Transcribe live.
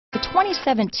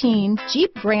2017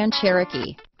 Jeep Grand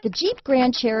Cherokee. The Jeep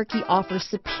Grand Cherokee offers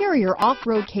superior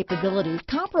off-road capabilities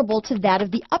comparable to that of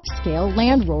the upscale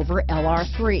Land Rover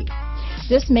LR3.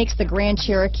 This makes the Grand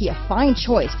Cherokee a fine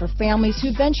choice for families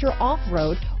who venture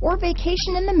off-road or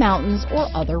vacation in the mountains or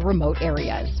other remote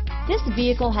areas. This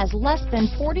vehicle has less than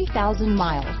 40,000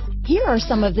 miles. Here are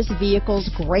some of this vehicle's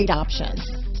great options: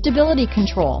 stability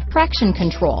control, traction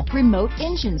control, remote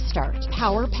engine start,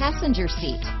 power passenger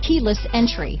seat, keyless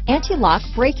entry, anti-lock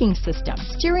braking system,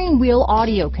 steering wheel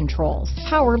audio controls,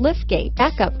 power liftgate,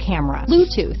 backup camera,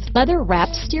 Bluetooth,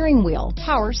 leather-wrapped steering wheel,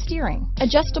 power steering,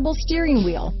 adjustable steering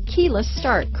wheel, keyless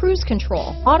start, cruise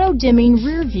control, auto-dimming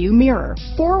rear view mirror,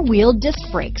 four-wheel disc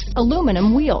brakes,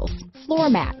 aluminum wheels, floor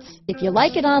mats. If you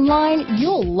like it online,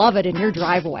 you'll love it in your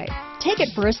driveway. Take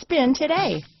it for a spin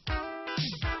today.